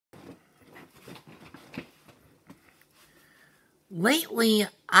Lately,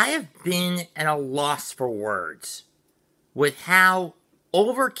 I have been at a loss for words with how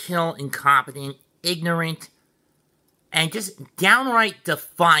overkill, incompetent, ignorant, and just downright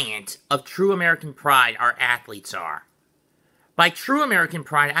defiant of true American pride our athletes are. By true American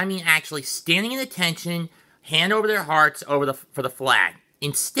pride, I mean actually standing in attention, hand over their hearts for the flag.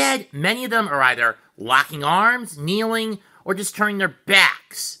 Instead, many of them are either locking arms, kneeling, or just turning their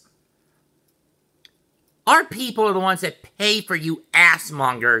backs. Our people are the ones that pay for you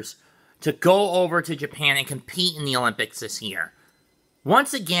assmongers to go over to Japan and compete in the Olympics this year.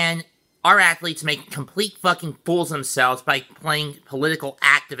 Once again, our athletes make complete fucking fools of themselves by playing political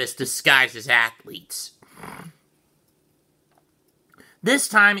activists disguised as athletes. This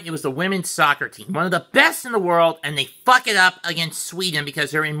time, it was the women's soccer team, one of the best in the world, and they fuck it up against Sweden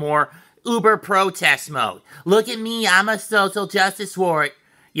because they're in more uber protest mode. Look at me, I'm a social justice warrior.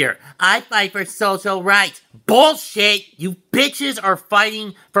 I fight for social rights. Bullshit! You bitches are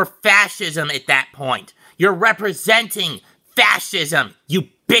fighting for fascism at that point. You're representing fascism, you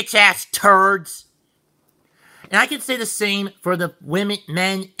bitch-ass turds. And I can say the same for the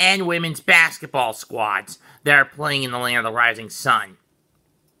men and women's basketball squads that are playing in the land of the rising sun.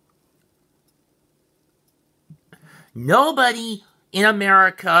 Nobody in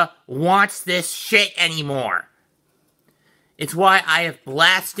America wants this shit anymore. It's why I have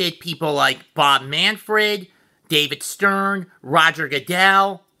blasted people like Bob Manfred, David Stern, Roger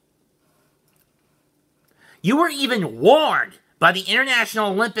Goodell. You were even warned by the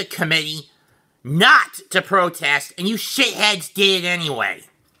International Olympic Committee not to protest, and you shitheads did it anyway.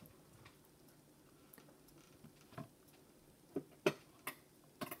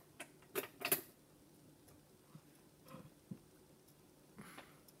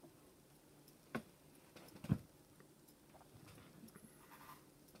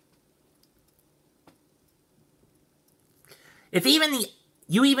 If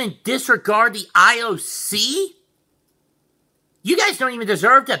you even disregard the IOC, you guys don't even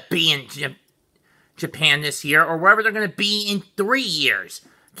deserve to be in Japan this year or wherever they're going to be in 3 years.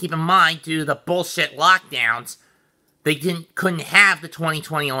 Keep in mind, due to the bullshit lockdowns, they couldn't have the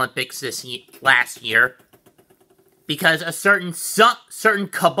 2020 Olympics last year because a certain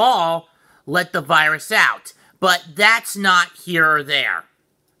cabal let the virus out. But that's not here or there.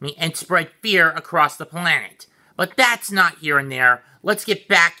 And spread fear across the planet. But that's not here and there. Let's get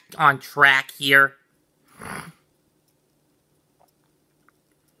back on track here.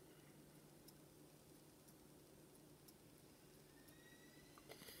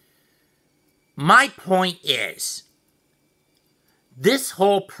 My point is, this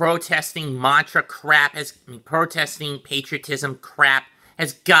whole protesting mantra crap, protesting patriotism crap,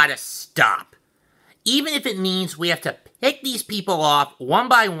 has gotta stop. Even if it means we have to pick these people off one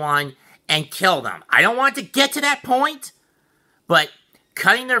by one and kill them. I don't want to get to that point, but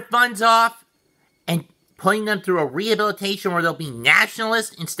cutting their funds off and putting them through a rehabilitation where they'll be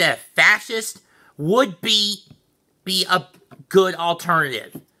nationalist instead of fascist would be a good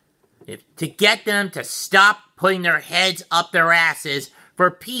alternative. To get them to stop putting their heads up their asses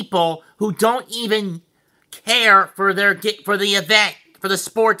for people who don't even care for the event, for the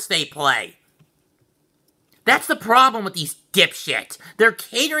sports they play. That's the problem with these dipshits. They're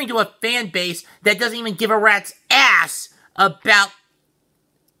catering to a fan base that doesn't even give a rat's ass about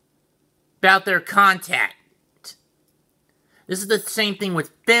their content. This is the same thing with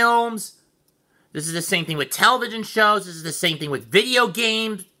films. This is the same thing with television shows. This is the same thing with video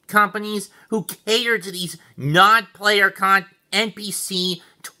game companies who cater to these non-player NPC,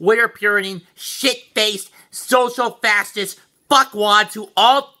 Twitter Puritan, shit-faced, social fascist fuckwads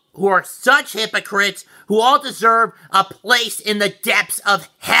who are such hypocrites, who all deserve a place in the depths of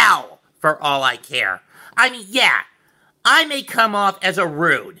hell, for all I care. I mean, yeah, I may come off as a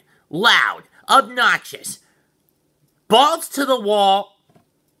rude, loud, obnoxious, balls to the wall,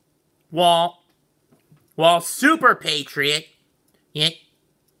 super patriot,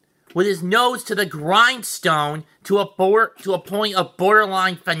 with his nose to the grindstone to a point of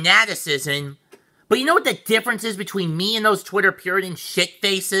borderline fanaticism. But you know what the difference is between me and those Twitter Puritan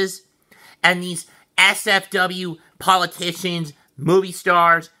shitfaces and these SFW politicians, movie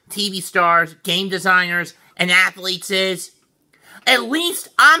stars, TV stars, game designers, and athletes is? At least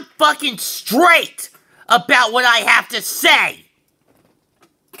I'm fucking straight about what I have to say.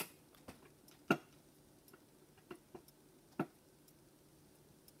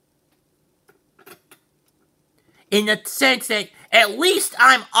 In the sense that at least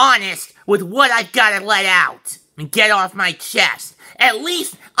I'm honest with what I've got to let out and get off my chest. At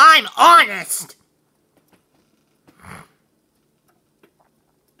least I'm honest.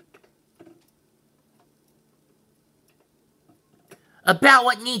 about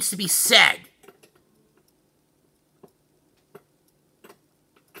what needs to be said.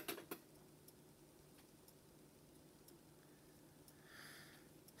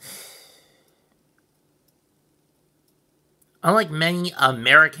 Unlike many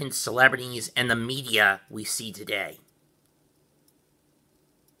American celebrities and the media we see today,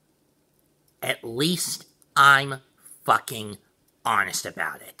 at least I'm fucking honest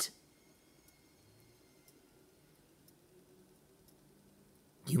about it.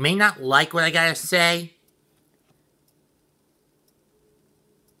 You may not like what I gotta say,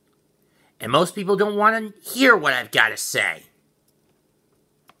 and most people don't want to hear what I've gotta say.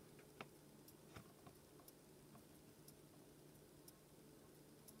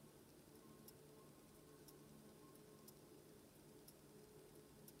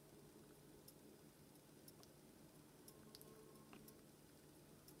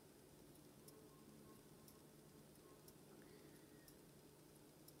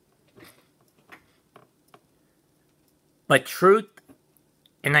 But truth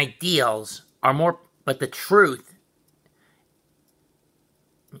and ideals are more,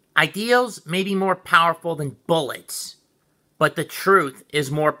 ideals may be more powerful than bullets, but the truth is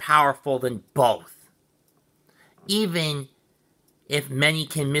more powerful than both. Even if many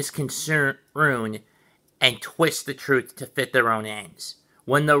can misconstrue and twist the truth to fit their own ends.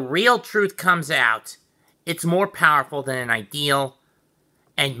 When the real truth comes out, it's more powerful than an ideal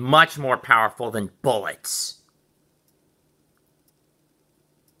and much more powerful than bullets.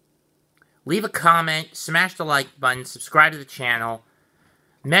 Leave a comment, smash the like button, subscribe to the channel.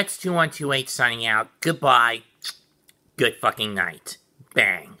 Mets2128 signing out. Goodbye. Good fucking night.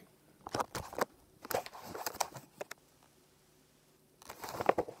 Bang.